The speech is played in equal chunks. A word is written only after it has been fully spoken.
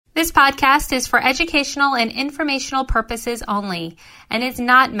This podcast is for educational and informational purposes only and is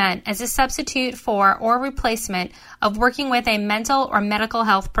not meant as a substitute for or replacement of working with a mental or medical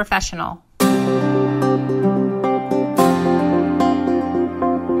health professional.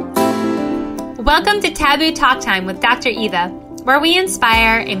 Welcome to Taboo Talk Time with Dr. Eva, where we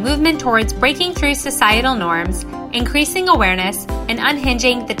inspire a movement towards breaking through societal norms, increasing awareness, and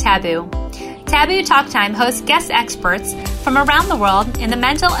unhinging the taboo. Taboo Talk Time hosts guest experts from around the world in the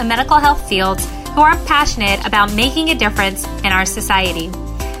mental and medical health fields who are passionate about making a difference in our society.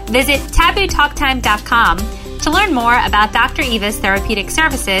 Visit tabootalktime.com to learn more about Dr. Eva's therapeutic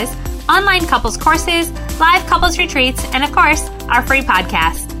services, online couples courses, live couples retreats, and of course, our free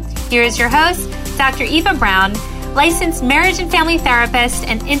podcast. Here is your host, Dr. Eva Brown, licensed marriage and family therapist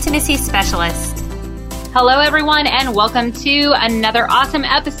and intimacy specialist. Hello, everyone, and welcome to another awesome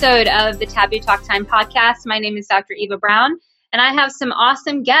episode of the Taboo Talk Time podcast. My name is Dr. Eva Brown, and I have some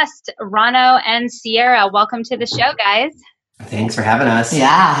awesome guests, Rono and Sierra. Welcome to the show, guys. Thanks for having us.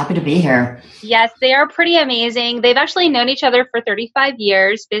 Yeah, happy to be here. Yes, they are pretty amazing. They've actually known each other for 35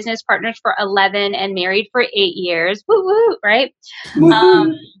 years, business partners for 11, and married for 8 years. Woo woo, right?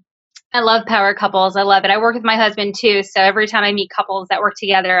 Woo-hoo. I love power couples. I love it. I work with my husband too, so every time I meet couples that work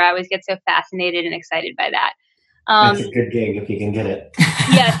together, I always get so fascinated and excited by that. It's a good gig if you can get it.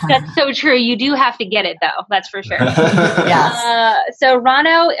 Yes, that's so true. You do have to get it, though. That's for sure. Yes. So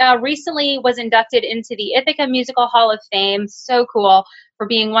Rono recently was inducted into the Ithaca Musical Hall of Fame. So cool, for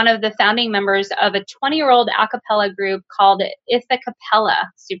being one of the founding members of a 20-year-old a cappella group called Ithacapella.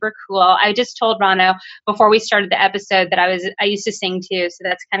 Super cool. I just told Rono before we started the episode that I used to sing too, so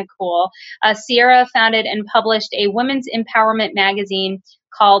that's kind of cool. Sierra founded and published a women's empowerment magazine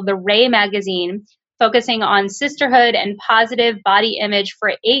called The Ray Magazine, focusing on sisterhood and positive body image for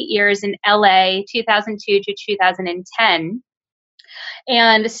 8 years in LA, 2002 to 2010.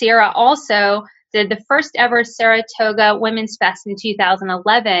 And Sierra also did the first ever Saratoga Women's Fest in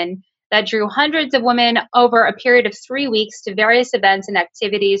 2011 that drew hundreds of women over a period of 3 weeks to various events and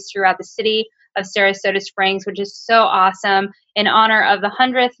activities throughout the city of Sarasota Springs, which is so awesome, in honor of the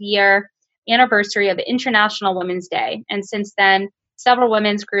 100th year anniversary of International Women's Day. And since then, several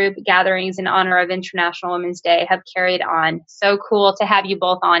women's group gatherings in honor of International Women's Day have carried on. So cool to have you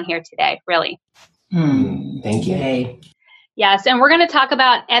both on here today, really. Thank you. Yay. Yes, and we're going to talk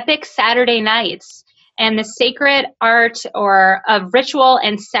about epic Saturday nights and the sacred art of ritual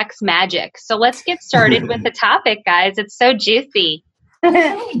and sex magic. So let's get started with the topic, guys. It's so juicy.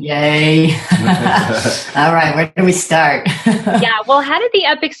 Yay. All right, where do we start? Yeah, well, how did the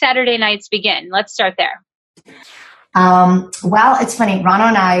epic Saturday nights begin? Let's start there. Well, it's funny. Rono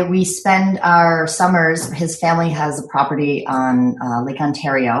and I, we spend our summers, his family has a property on Lake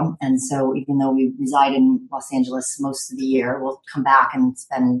Ontario. And so even though we reside in Los Angeles most of the year, we'll come back and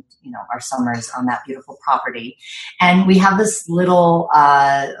spend, our summers on that beautiful property. And we have this little,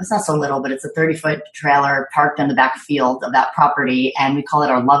 it's not so little, but it's a 30-foot trailer parked on the back field of that property. And we call it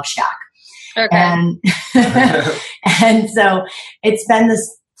our love shack. Okay. And so it's been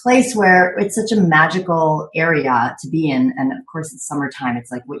this place where it's such a magical area to be in. And of course, it's summertime.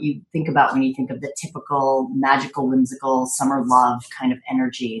 It's like what you think about when you think of the typical magical, whimsical summer love kind of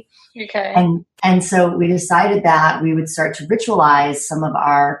energy. Okay. And so we decided that we would start to ritualize some of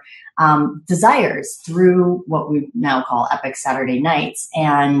our desires through what we now call epic Saturday nights.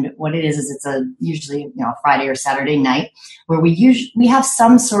 And what it is it's usually Friday or Saturday night where we have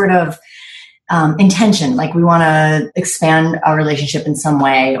some sort of intention, like we want to expand our relationship in some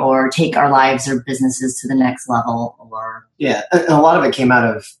way or take our lives or businesses to the next level. Yeah, and a lot of it came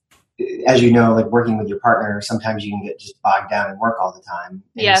out of, as you know, like working with your partner, sometimes you can get just bogged down in work all the time.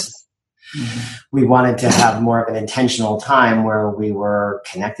 And yes. So we wanted to have more of an intentional time where we were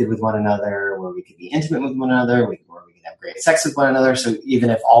connected with one another, where we could be intimate with one another, where we could have great sex with one another. So even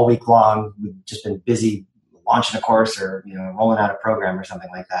if all week long we've just been busy launching a course or rolling out a program or something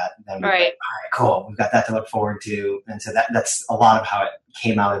like that, then we're like, all right, cool, we've got that to look forward to. And so that's a lot of how it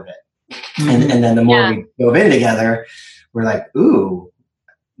came out of it. And then the more we dove in together, we're like, ooh,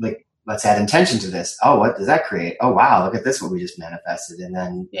 like let's add intention to this. Oh, what does that create? Oh wow, look at this, what we just manifested. And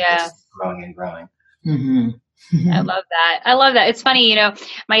then it's just growing and growing. Mm-hmm. I love that. It's funny,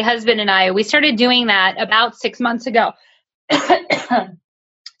 my husband and I, we started doing that about 6 months ago.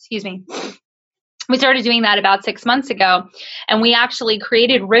 Excuse me. We started doing that about 6 months ago, and we actually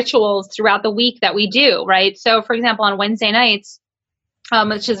created rituals throughout the week that we do, right? So, for example, on Wednesday nights,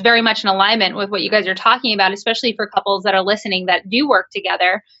 which is very much in alignment with what you guys are talking about, especially for couples that are listening that do work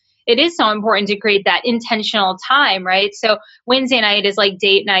together, it is so important to create that intentional time, right? So Wednesday night is like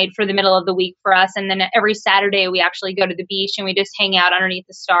date night for the middle of the week for us. And then every Saturday we actually go to the beach and we just hang out underneath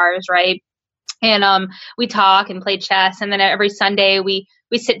the stars, right? And we talk and play chess. And then every Sunday we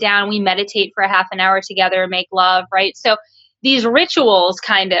sit down, we meditate for a half an hour together, make love, right? So these rituals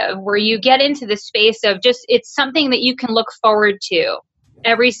kind of where you get into the space of just, it's something that you can look forward to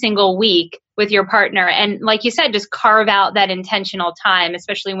every single week with your partner. And like you said, just carve out that intentional time,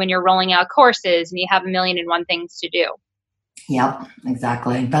 especially when you're rolling out courses and you have 1,000,001 things to do. Yep,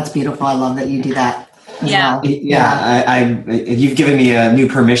 exactly. That's beautiful. I love that you do that. Yeah. Well. I you've given me a new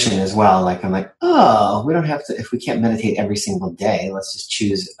permission as well. Like, I'm like, oh, we don't have to, if we can't meditate every single day, let's just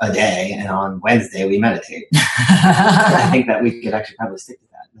choose a day. And on Wednesday we meditate. I think that we could actually probably stick to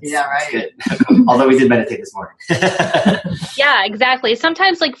that. That's good. Although we did meditate this morning. Yeah, exactly.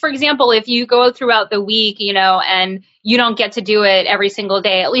 Sometimes, like, for example, if you go throughout the week, and you don't get to do it every single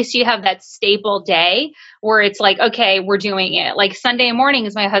day, at least you have that staple day where it's like, okay, we're doing it. Like Sunday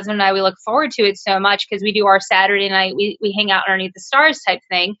mornings, my husband and I, we look forward to it so much because we do our Saturday night, we hang out underneath the stars type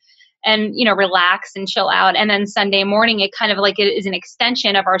thing and, relax and chill out. And then Sunday morning, it kind of like it is an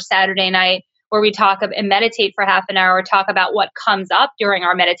extension of our Saturday night where we talk and meditate for half an hour, talk about what comes up during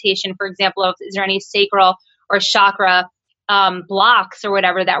our meditation. For example, is there any sacral or chakra blocks or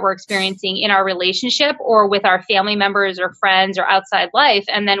whatever that we're experiencing in our relationship or with our family members or friends or outside life.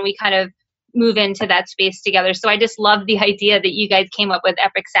 And then we kind of move into that space together. So I just love the idea that you guys came up with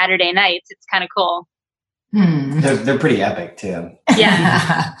Epic Saturday Nights. It's kind of cool. They're pretty epic too.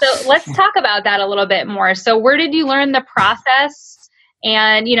 Yeah. So let's talk about that a little bit more. So where did you learn the process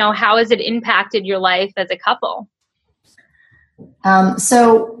and, how has it impacted your life as a couple?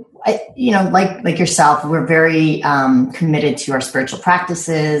 So like yourself, we're very committed to our spiritual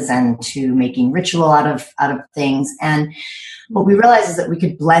practices and to making ritual out of things. And what we realized is that we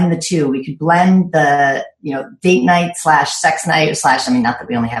could blend the two. We could blend the, date night / sex night / not that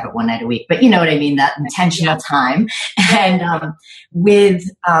we only have it one night a week, but you know what I mean, that intentional time and with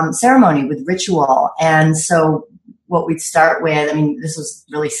ceremony, with ritual. And so what we'd start with, this was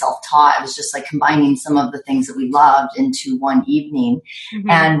really self-taught. It was just like combining some of the things that we loved into one evening. Mm-hmm.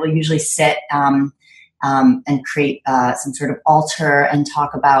 And we'll usually sit and create some sort of altar and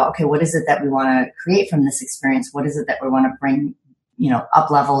talk about, okay, what is it that we want to create from this experience? What is it that we want to bring, up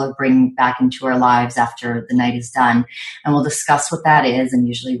level or bring back into our lives after the night is done? And we'll discuss what that is. And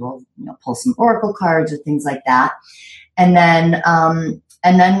usually we'll, pull some oracle cards or things like that. And then,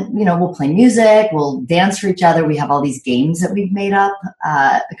 we'll play music, we'll dance for each other. We have all these games that we've made up.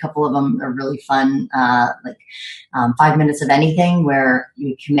 A couple of them are really fun, 5 minutes of anything, where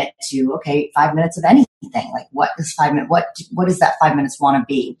you commit to, 5 minutes of anything. Like what does what does that 5 minutes want to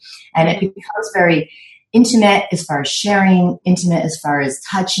be? And it becomes very intimate as far as sharing, intimate as far as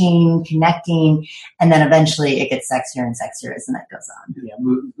touching, connecting, and then eventually it gets sexier and sexier as the night goes on.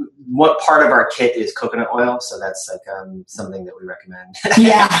 Yeah. What part of our kit is coconut oil? So that's like something that we recommend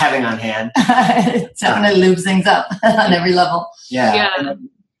having on hand. It definitely lubes things up on every level. Yeah. And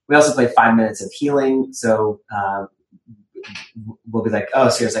we also play 5 minutes of healing. So we'll be like,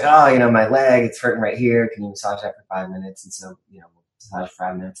 Sierra's like, my leg, it's hurting right here. Can you massage that for 5 minutes? And so, we'll massage for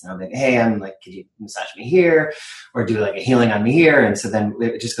 5 minutes. And I'll be like, hey, I'm like, could you massage me here? Or do like a healing on me here? And so then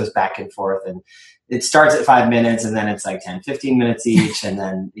it just goes back and forth. And it starts at 5 minutes and then it's like 10, 15 minutes each. And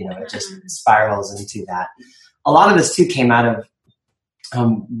then, it just spirals into that. A lot of this too came out of,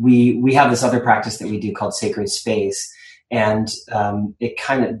 we have this other practice that we do called Sacred Space. And it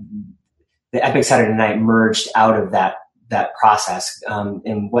kind of, the Epic Saturday Night merged out of that process.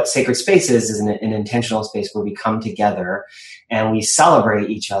 And what Sacred Space is an intentional space where we come together and we celebrate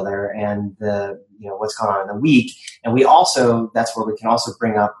each other and what's going on in the week. And that's where we can also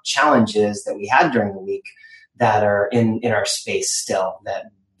bring up challenges that we had during the week that are in our space still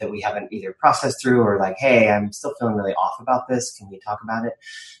that we haven't either processed through or like, hey, I'm still feeling really off about this. Can we talk about it?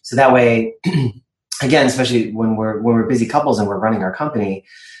 So that way, again, especially when we're busy couples and we're running our company,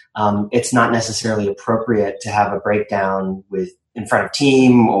 it's not necessarily appropriate to have a breakdown in front of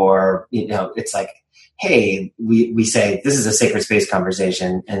team or, it's like, hey, we say this is a sacred space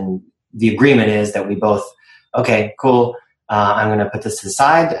conversation. And the agreement is that we both, okay, cool. I'm going to put this to the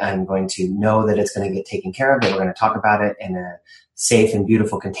side. I'm going to know that it's going to get taken care of, that we're going to talk about it in a safe and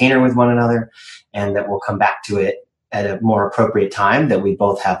beautiful container with one another. And that we'll come back to it at a more appropriate time, that we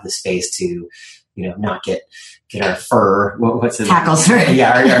both have the space to, not get our fur. What's it? Hackles.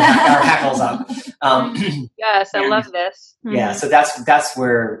 Yeah, our hackles up. Yes, I love this. Yeah, so that's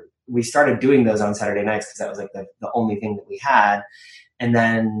where we started doing those on Saturday nights because that was like the only thing that we had. And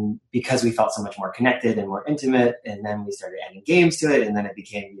then because we felt so much more connected and more intimate, and then we started adding games to it, and then it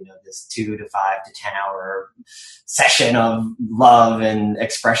became, this 2 to 5 to 10 hour session of love and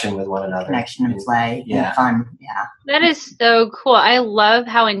expression with one another. Connection and play and fun. Yeah. That is so cool. I love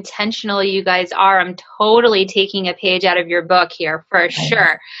how intentional you guys are. I'm totally taking a page out of your book here for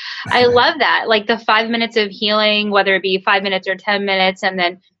sure. I love that. Like the 5 minutes of healing, whether it be 5 minutes or 10 minutes, and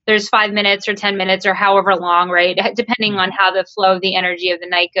then there's 5 minutes or 10 minutes or however long, right? Depending on how the flow of the energy of the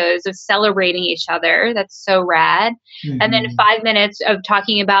night goes, of celebrating each other. That's so rad. Mm-hmm. And then 5 minutes of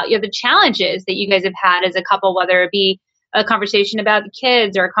talking about the challenges that you guys have had as a couple, whether it be a conversation about the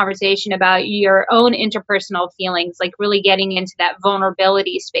kids or a conversation about your own interpersonal feelings, like really getting into that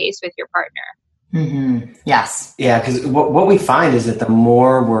vulnerability space with your partner. Mm-hmm. Yes. Yeah, because what we find is that the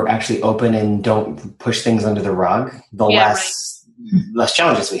more we're actually open and don't push things under the rug, the less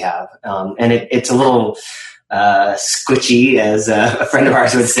challenges we have. And it's a little squishy, as a friend of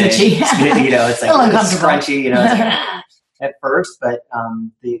ours would say. Squishy. It's like scrunchy, it's like, at first, but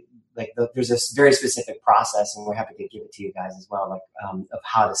there's this very specific process, and we're happy to give it to you guys as well, of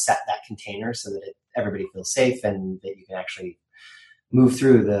how to set that container so that everybody feels safe and that you can actually move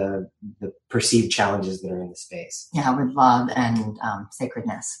through the perceived challenges that are in the space. Yeah, with love and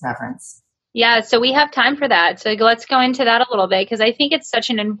sacredness, reverence. Yeah, so we have time for that. So let's go into that a little bit, because I think it's such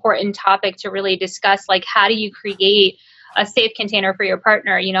an important topic to really discuss, like how do you create a safe container for your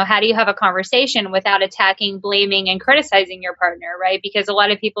partner? How do you have a conversation without attacking, blaming, and criticizing your partner, right? Because a lot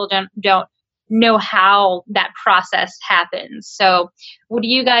of people don't know how that process happens. So what do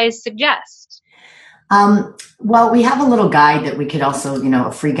you guys suggest? Well, we have a little guide that we could also,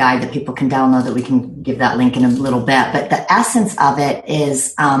 a free guide that people can download, that we can give that link in a little bit. But the essence of it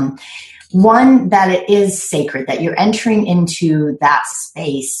is, one, that it is sacred, that you're entering into that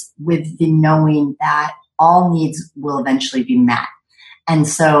space with the knowing that all needs will eventually be met. And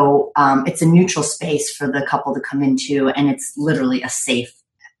so it's a neutral space for the couple to come into, and it's literally a safe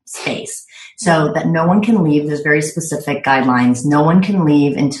space. So that no one can leave. There's very specific guidelines. No one can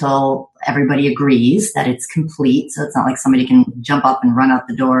leave until everybody agrees that it's complete. So it's not like somebody can jump up and run out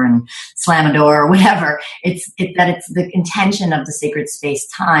the door and slam a door or whatever. It's the intention of the sacred space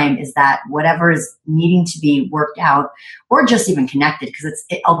time is that whatever is needing to be worked out, or just even connected, because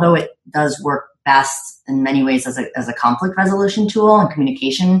although it does work best in many ways as a conflict resolution tool and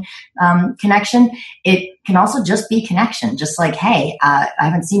communication connection, it can also just be connection. Just like, hey, I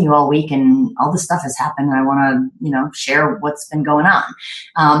haven't seen you all week and all this stuff has happened, and I want to, share what's been going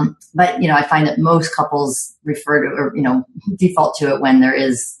on. But, I find that most couples refer to, or, default to it when there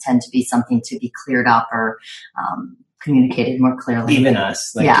tend to be something to be cleared up or communicated more clearly. Even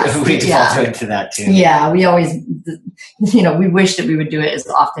us. We default to that too. Yeah, we always, we wish that we would do it as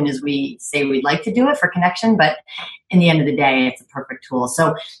often as we say we'd like to do it for connection, but in the end of the day, it's a perfect tool.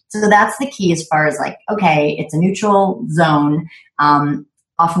 So that's the key as far as okay, it's a neutral zone.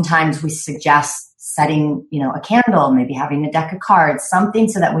 Oftentimes we suggest setting, a candle, maybe having a deck of cards, something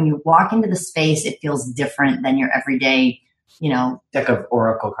so that when you walk into the space, it feels different than your everyday, deck of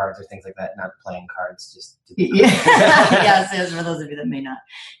oracle cards or things like that, not playing cards, just yes, for those of you that may not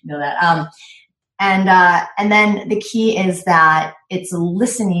know that. And then the key is that it's a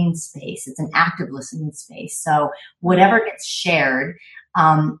listening space. It's an active listening space. So whatever gets shared,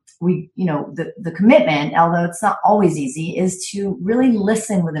 the commitment, although it's not always easy, is to really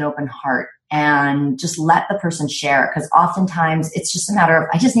listen with an open heart and just let the person share it. Because oftentimes it's just a matter of,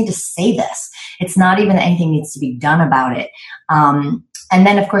 I just need to say this. It's not even that anything needs to be done about it. And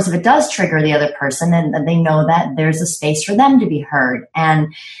then, of course, if it does trigger the other person, then they know that there's a space for them to be heard.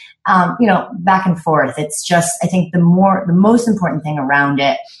 And, back and forth. It's just, I think the most important thing around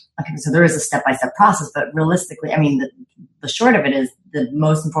it, okay, so there is a step-by-step process, but realistically, the short of it is, the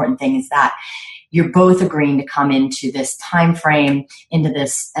most important thing is that you're both agreeing to come into this time frame, into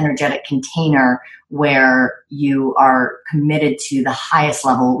this energetic container where you are committed to the highest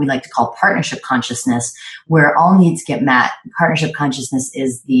level, we like to call partnership consciousness, where all needs get met. Partnership consciousness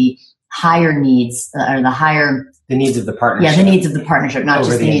is the higher needs, or the needs of the partnership. Yeah, the needs of the partnership, not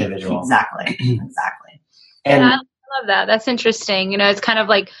just the individual. Exactly. And I love that. That's interesting. It's kind of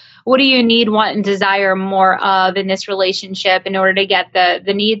like, what do you need, want, and desire more of in this relationship in order to get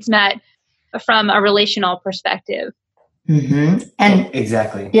the needs met from a relational perspective? Mm-hmm. And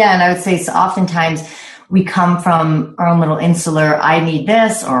exactly. Yeah. And I would say, so oftentimes we come from our own little insular, I need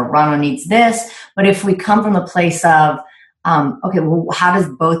this, or Rono needs this. But if we come from the place of, okay, well, how does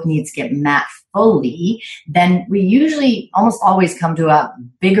both needs get met fully? Then we usually almost always come to a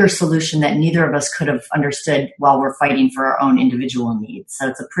bigger solution that neither of us could have understood while we're fighting for our own individual needs. So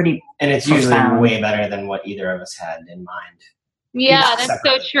it's a pretty and it's profound. Usually way better than what either of us had in mind. Yeah, that's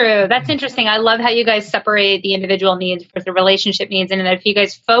so true. That's interesting. I love how you guys separate the individual needs versus the relationship needs. And that if you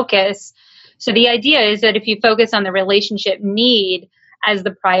guys focus, so the idea is that if you focus on the relationship need as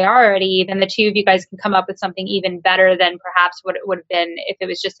the priority, then the two of you guys can come up with something even better than perhaps what it would have been if it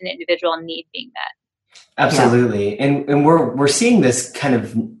was just an individual need being met. Absolutely. Yeah. And we're seeing this kind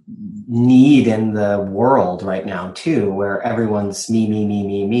of need in the world right now too, where everyone's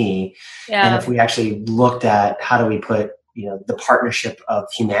me. Yeah. And if we actually looked at how do we put, the partnership of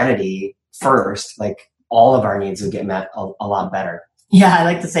humanity first, like all of our needs would get met a lot better. Yeah. I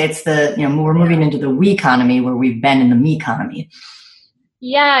like to say it's we're moving into the we economy where we've been in the me economy.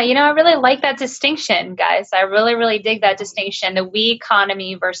 Yeah, I really like that distinction, guys. I really, really dig that distinction, the we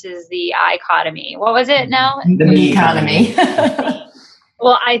economy versus the I economy. What was it now? The me economy.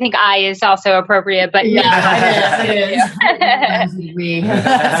 Well, I think I is also appropriate, but yeah, it is. We.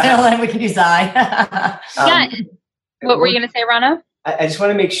 We can use I. Yeah. What were you going to say, Rono? I just want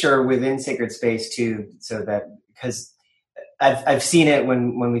to make sure within Sacred Space too, so that because I've seen it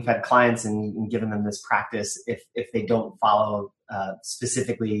when we've had clients and given them this practice, if they don't follow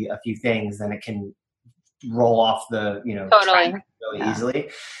specifically a few things, then it can roll off the totally track really easily.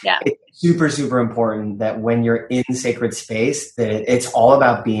 Yeah, it's super, super important that when you're in Sacred Space, that it's all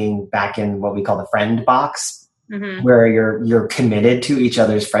about being back in what we call the friend box. Mm-hmm. Where you're committed to each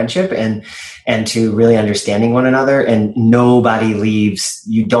other's friendship and to really understanding one another, and nobody leaves.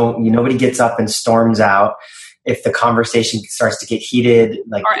 Nobody gets up and storms out. If the conversation starts to get heated,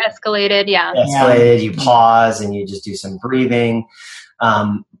 or escalated, you pause and you just do some breathing.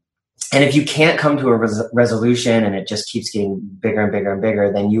 And if you can't come to a resolution and it just keeps getting bigger and bigger and bigger,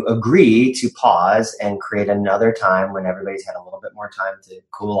 then you agree to pause and create another time when everybody's had a little bit more time to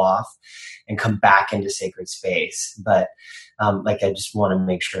cool off and come back into Sacred Space. But I just want to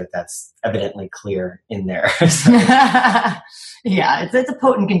make sure that that's evidently clear in there. Yeah, it's a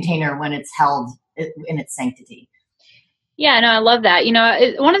potent container when it's held in its sanctity. Yeah, no, I love that.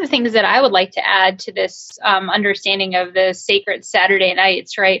 One of the things that I would like to add to this understanding of the sacred Saturday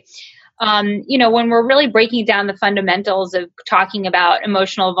nights, right? When we're really breaking down the fundamentals of talking about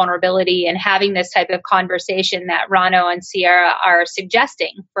emotional vulnerability and having this type of conversation that Rono and Sierra are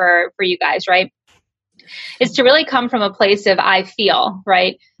suggesting for you guys, right? Is to really come from a place of I feel,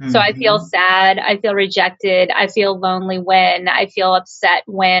 right? Mm-hmm. So I feel sad, I feel rejected, I feel lonely when, I feel upset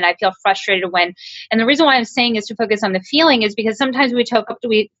when, I feel frustrated when. And the reason why I'm saying is to focus on the feeling is because sometimes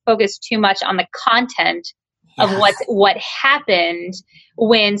we focus too much on the content of what happened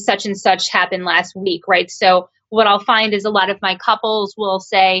when such and such happened last week, right? So what I'll find is a lot of my couples will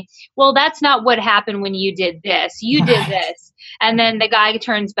say, well, that's not what happened when you did this. You did this. And then the guy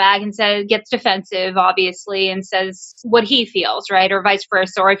turns back and gets defensive, obviously, and says what he feels, right? Or vice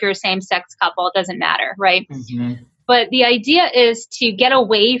versa. Or if you're a same-sex couple, it doesn't matter, right? Mm-hmm. But the idea is to get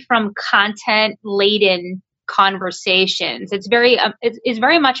away from content-laden conversations. It's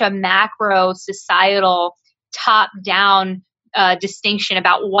very much a macro societal top-down distinction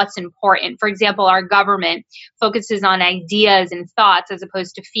about what's important. For example, our government focuses on ideas and thoughts as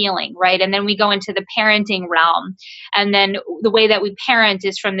opposed to feeling, right? And then we go into the parenting realm. And then the way that we parent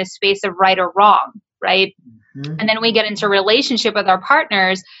is from this space of right or wrong, right? Mm-hmm. And then we get into relationship with our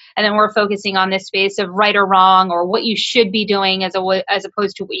partners, and then we're focusing on this space of right or wrong, or what you should be doing as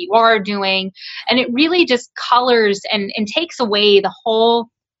opposed to what you are doing. And it really just colors and takes away the whole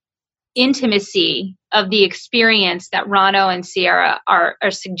intimacy of the experience that Rono and Sierra are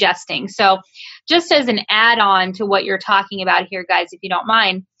suggesting. So just as an add-on to what you're talking about here, guys, if you don't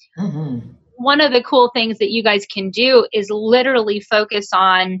mind, mm-hmm. One of the cool things that you guys can do is literally focus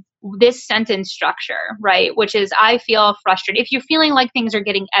on this sentence structure, right? Which is, I feel frustrated. If you're feeling like things are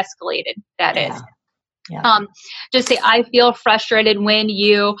getting escalated, that is. Yeah. Just say, I feel frustrated when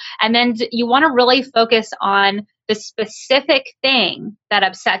you, and then you want to really focus on the specific thing that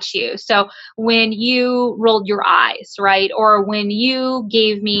upsets you. So when you rolled your eyes, right? Or when you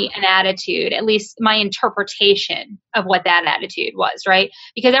gave me an attitude, at least my interpretation of what that attitude was, right?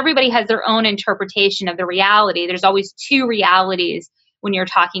 Because everybody has their own interpretation of the reality. There's always two realities when you're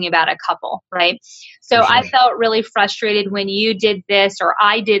talking about a couple, right? So sure. I felt really frustrated when you did this, or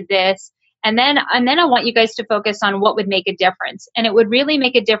I did this. And then I want you guys to focus on what would make a difference. And it would really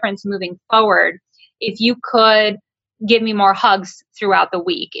make a difference moving forward if you could give me more hugs throughout the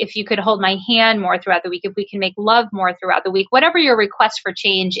week, if you could hold my hand more throughout the week, if we can make love more throughout the week, whatever your request for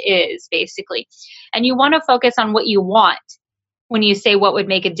change is, basically. And you want to focus on what you want when you say what would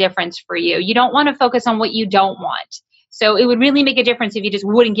make a difference for you. You don't want to focus on what you don't want. So it would really make a difference if you just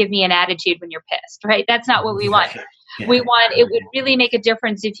wouldn't give me an attitude when you're pissed, right? That's not what we want. Yeah. We want, it would really make a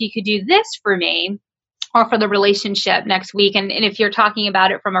difference if you could do this for me, or for the relationship next week. And if you're talking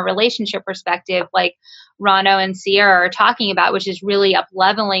about it from a relationship perspective, like Rono and Sierra are talking about, which is really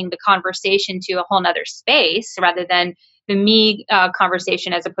up-leveling the conversation to a whole nother space rather than the me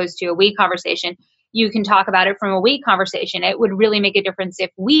conversation as opposed to a we conversation, you can talk about it from a we conversation. It would really make a difference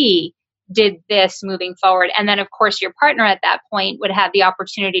if we did this moving forward. And then, of course, your partner at that point would have the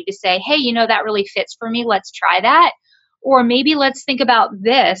opportunity to say, hey, that really fits for me. Let's try that. Or maybe let's think about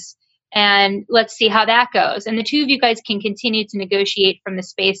this and let's see how that goes. And the two of you guys can continue to negotiate from the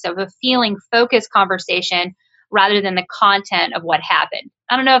space of a feeling-focused conversation rather than the content of what happened.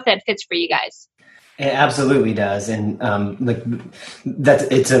 I don't know if that fits for you guys. It absolutely does. And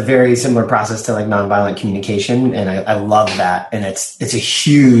it's a very similar process to like nonviolent communication. And I love that. And it's a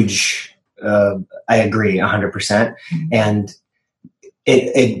huge, I agree 100%. And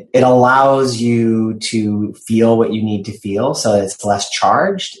it allows you to feel what you need to feel. So it's less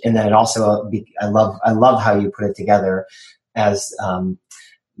charged. And then it also, I love how you put it together as,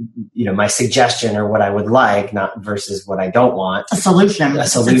 my suggestion or what I would like, not versus what I don't want. A solution.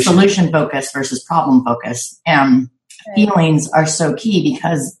 It's solution focused versus problem focused. And feelings are so key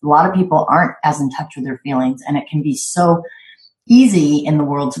because a lot of people aren't as in touch with their feelings, and it can be so easy in the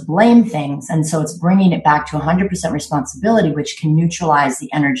world to blame things. And so it's bringing it back to 100% responsibility, which can neutralize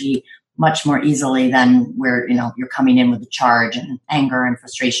the energy much more easily than where, you're coming in with a charge and anger and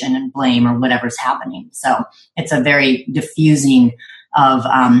frustration and blame or whatever's happening. So it's a very diffusing of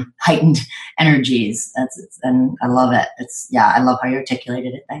heightened energies. And I love it. I love how you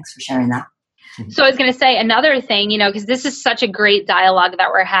articulated it. Thanks for sharing that. So I was going to say another thing, because this is such a great dialogue that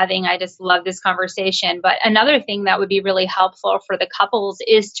we're having. I just love this conversation. But another thing that would be really helpful for the couples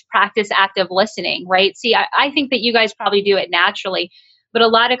is to practice active listening, right? See, I think that you guys probably do it naturally, but a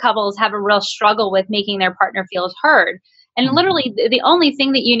lot of couples have a real struggle with making their partner feel heard. And literally, the only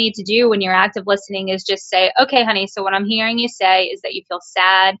thing that you need to do when you're active listening is just say, okay, honey, so what I'm hearing you say is that you feel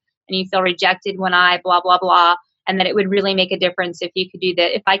sad and you feel rejected when I blah, blah, blah. And that it would really make a difference if you could do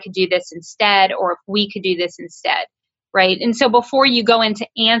that, if I could do this instead, or if we could do this instead, right? And so before you go into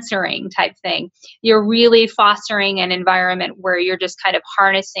answering type thing, you're really fostering an environment where you're just kind of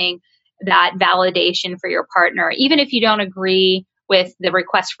harnessing that validation for your partner, even if you don't agree with the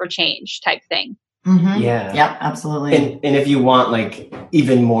request for change type thing. Mm-hmm. Yeah. Yep, absolutely. And if you want like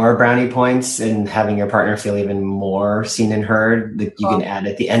even more brownie points and having your partner feel even more seen and heard, that you can add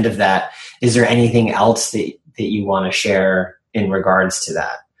at the end of that, is there anything else that you want to share in regards to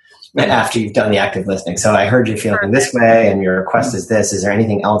that after you've done the active listening? So I heard you feeling this way and your request is this. Is there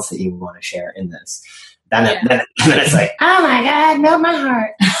anything else that you want to share in this? Then it's like, oh my God, melt my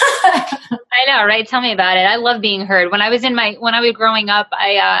heart. I know, right? Tell me about it. I love being heard. When I was growing up,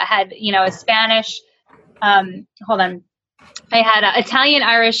 I had, a Spanish, I had an Italian,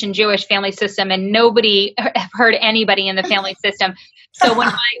 Irish, and Jewish family system, and nobody heard anybody in the family system. So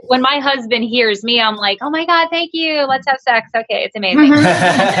when my husband hears me, I'm like, oh my God, thank you. Let's have sex. Okay. It's amazing.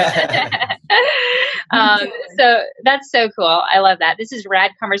 So that's so cool. I love that. This is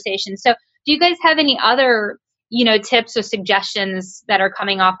rad conversation. So do you guys have any other, tips or suggestions that are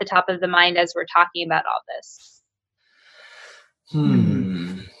coming off the top of the mind as we're talking about all this?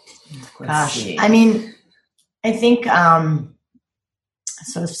 Gosh, I mean, I think,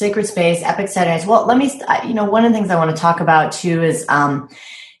 so sacred space, epic settings. Well, let me, one of the things I want to talk about too is,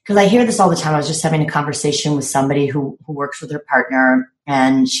 because I hear this all the time. I was just having a conversation with somebody who works with her partner,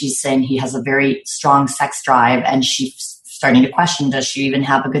 and she's saying he has a very strong sex drive, and she's starting to question, does she even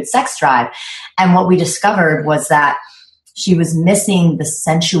have a good sex drive? And what we discovered was that she was missing the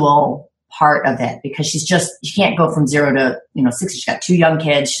sensual part of it, because she can't go from 0 to 60. She's got 2 young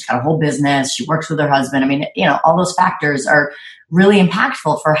kids. She's got a whole business. She works with her husband. I mean, all those factors are really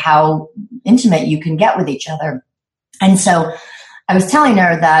impactful for how intimate you can get with each other. And so I was telling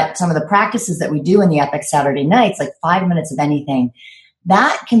her that some of the practices that we do in the Epic Saturday nights, like 5 minutes of anything,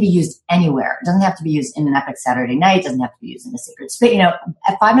 that can be used anywhere. It doesn't have to be used in an Epic Saturday night. It doesn't have to be used in a sacred space.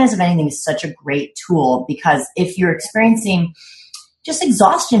 5 minutes of anything is such a great tool, because if you're experiencing just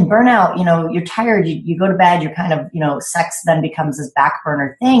exhaustion, burnout, you're tired, you go to bed, you're kind of, sex then becomes this back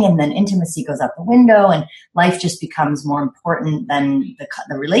burner thing, and then intimacy goes out the window, and life just becomes more important than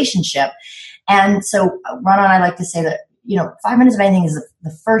the relationship. And so, Rono and I like to say that, 5 minutes of anything is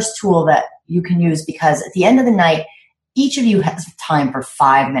the first tool that you can use, because at the end of the night, each of you has time for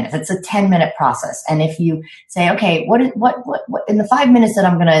 5 minutes. It's a 10-minute process. And if you say, okay, what in the 5 minutes that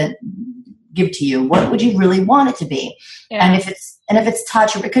I'm going to give to you, what would you really want it to be? Yeah. And And if it's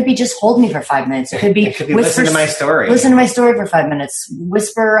touch, or it could be just hold me for 5 minutes. It could be listen to my story. Listen to my story for 5 minutes.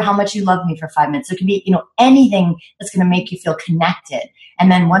 Whisper how much you love me for 5 minutes. It can be, anything that's going to make you feel connected. And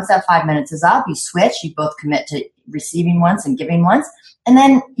then once that 5 minutes is up, you switch. You both commit to receiving once and giving once. And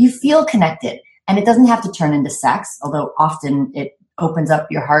then you feel connected. And it doesn't have to turn into sex, although often it opens up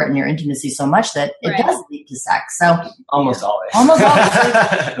your heart and your intimacy so much that it does lead to sex. So almost always.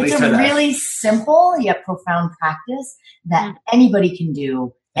 It's a really simple yet profound practice that anybody can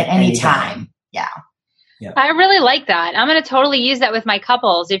do at any time. Yeah. I really like that. I'm going to totally use that with my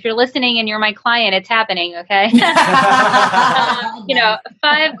couples. If you're listening and you're my client, it's happening. Okay. 5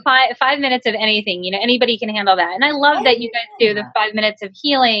 minutes of anything, anybody can handle that. And I love that you guys do the 5 minutes of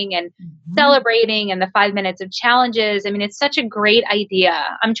healing and celebrating and the 5 minutes of challenges. I mean, it's such a great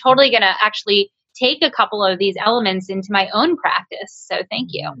idea. I'm totally going to actually take a couple of these elements into my own practice. So thank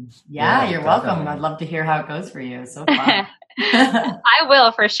you. Yeah, you're welcome. I'd love to hear how it goes for you. So fun. I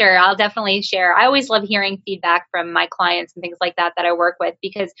will, for sure. I'll definitely share. I always love hearing feedback from my clients and things like that I work with,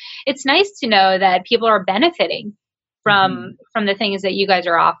 because it's nice to know that people are benefiting from the things that you guys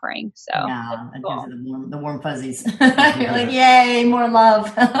are offering. So cool. the warm fuzzies. You're like, yay, more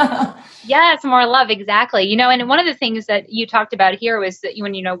love. Yes, more love. Exactly. And one of the things that you talked about here was that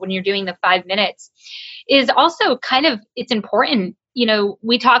when you're doing the 5 minutes is also it's important.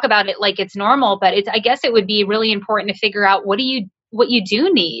 We talk about it like it's normal, but I guess it would be really important to figure out what you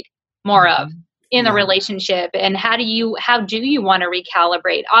do need more of in the relationship, and how do you want to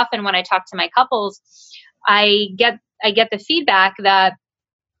recalibrate? Often when I talk to my couples, I get the feedback that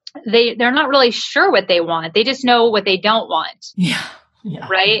they're not really sure what they want. They just know what they don't want. Yeah.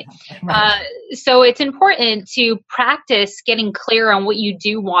 Right. So it's important to practice getting clear on what you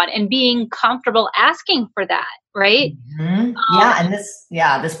do want and being comfortable asking for that. Right. And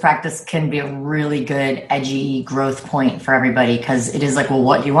this practice can be a really good, edgy growth point for everybody, because it is like, well,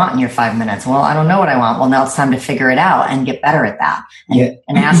 what do you want in your 5 minutes? Well, I don't know what I want. Well, now it's time to figure it out and get better at that and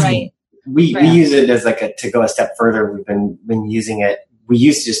ask. Right. We use it as to go a step further. We've been using it. We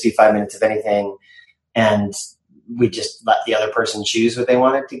used to just be 5 minutes of anything, and we just let the other person choose what they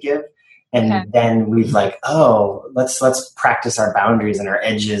wanted to give. And then we've let's practice our boundaries and our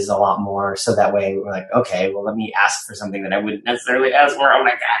edges a lot more. So that way we're like, okay, well, let me ask for something that I wouldn't necessarily ask for. Oh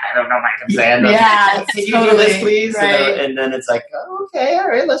my God, I don't know my consent. Yeah, can you do this, please? Right. And then it's like, oh, okay, all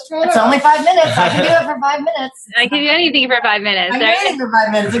right, let's try it. It's only 5 minutes. I can do it for 5 minutes. I can do anything for 5 minutes. I can do anything for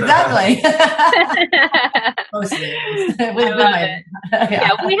 5 minutes, exactly. Mostly.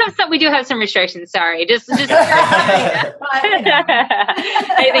 We do have some restrictions. Sorry, just. I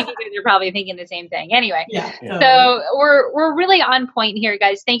think you guys are probably thinking the same thing. Anyway, so we're really on point here,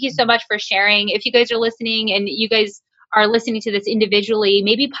 guys. Thank you so much for sharing. If you guys are listening and you guys are listening to this individually,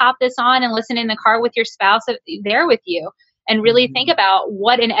 maybe pop this on and listen in the car with your spouse there with you, and really think about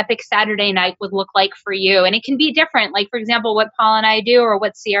what an epic Saturday night would look like for you. And it can be different. Like, for example, what Paul and I do, or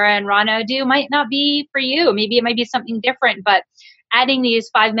what Sierra and Rono do, might not be for you. Maybe it might be something different, but adding these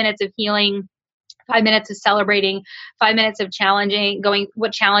 5 minutes of healing, 5 minutes of celebrating, 5 minutes of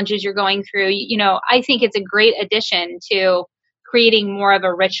what challenges you're going through. I think it's a great addition to creating more of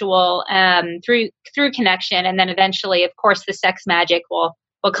a ritual through connection. And then eventually, of course, the sex magic will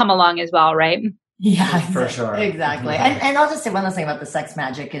come along as well, right? Yeah, for sure. Exactly. And I'll just say one last thing about the sex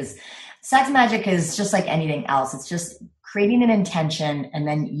magic is just like anything else. It's just creating an intention and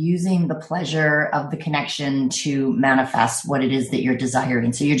then using the pleasure of the connection to manifest what it is that you're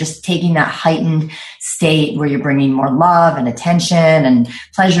desiring. So you're just taking that heightened state where you're bringing more love and attention and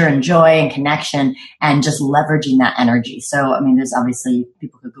pleasure and joy and connection, and just leveraging that energy. So, there's obviously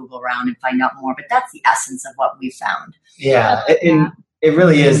people could Google around and find out more, but that's the essence of what we found. Yeah. It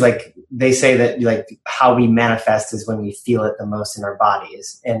really is, like they say that, like, how we manifest is when we feel it the most in our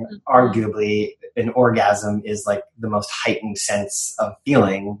bodies. And arguably an orgasm is like the most heightened sense of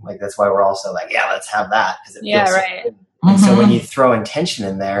feeling. Like, that's why we're also like, yeah, let's have that. Right. And so when you throw intention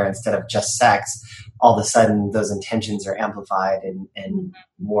in there instead of just sex, all of a sudden those intentions are amplified, and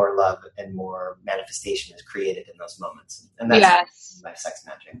more love and more manifestation is created in those moments. And that's my sex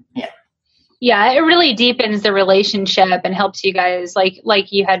magic. Yeah. Yeah, it really deepens the relationship and helps you guys,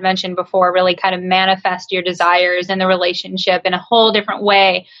 like you had mentioned before, really kind of manifest your desires in the relationship in a whole different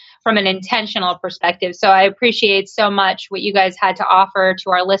way from an intentional perspective. So I appreciate so much what you guys had to offer to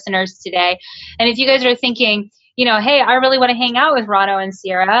our listeners today. And if you guys are thinking, hey, I really want to hang out with Rono and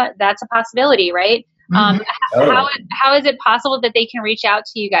Sierra, that's a possibility, right? How is it possible that they can reach out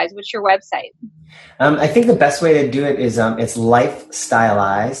to you guys? What's your website? I think the best way to do it is it's life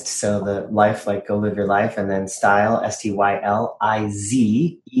stylized. So the life, like go live your life, and then style,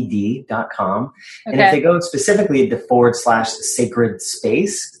 STYLIZE, ed.com. And if they go specifically to /sacred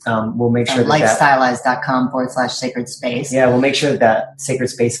space, we'll make sure lifestyleize.com/sacred space. Yeah, we'll make sure that Sacred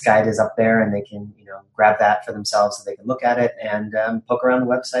Space Guide is up there and they can, grab that for themselves so they can look at it and poke around the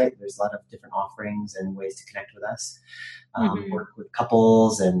website. There's a lot of different offerings and ways to connect with us. Work with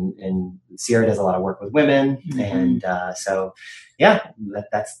couples and Sierra does a lot of work with women. And so,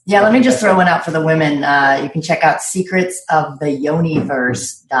 that's... Yeah, let me just throw one out for the women. You can check out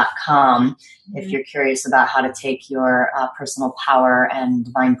secretsoftheyoniverse.com if you're curious about how to take your personal power and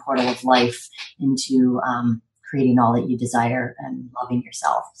divine portal of life into creating all that you desire and loving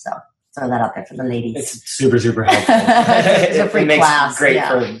yourself. So throw that out there for the ladies. It's super, super helpful. It's a free class. Great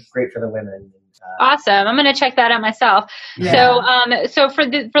for the women. Awesome. I'm going to check that out myself. Yeah. So for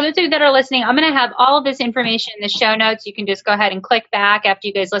those of you that are listening, I'm going to have all of this information in the show notes. You can just go ahead and click back after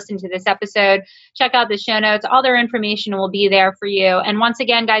you guys listen to this episode. Check out the show notes. All their information will be there for you. And once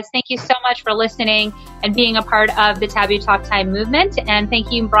again, guys, thank you so much for listening and being a part of the Taboo Talk Time movement. And thank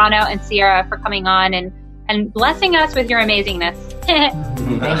you, Rono and Sierra, for coming on and blessing us with your amazingness. Thank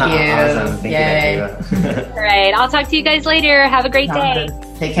you. Awesome. Thank you. All right. I'll talk to you guys later. Have a great day.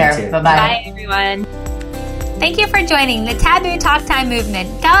 Take care. Bye-bye. Bye, everyone. Thank you for joining the Taboo Talk Time movement.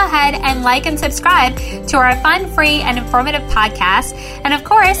 Go ahead and like and subscribe to our fun, free, and informative podcast. And of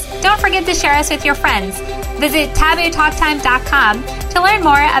course, don't forget to share us with your friends. Visit tabootalktime.com to learn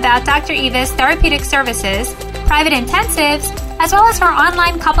more about Dr. Eva's therapeutic services, private intensives, as well as her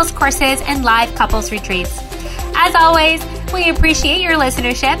online couples courses and live couples retreats. As always, we appreciate your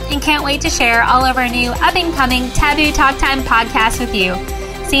listenership and can't wait to share all of our new up-and-coming Taboo Talk Time podcasts with you.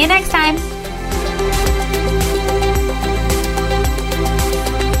 See you next time.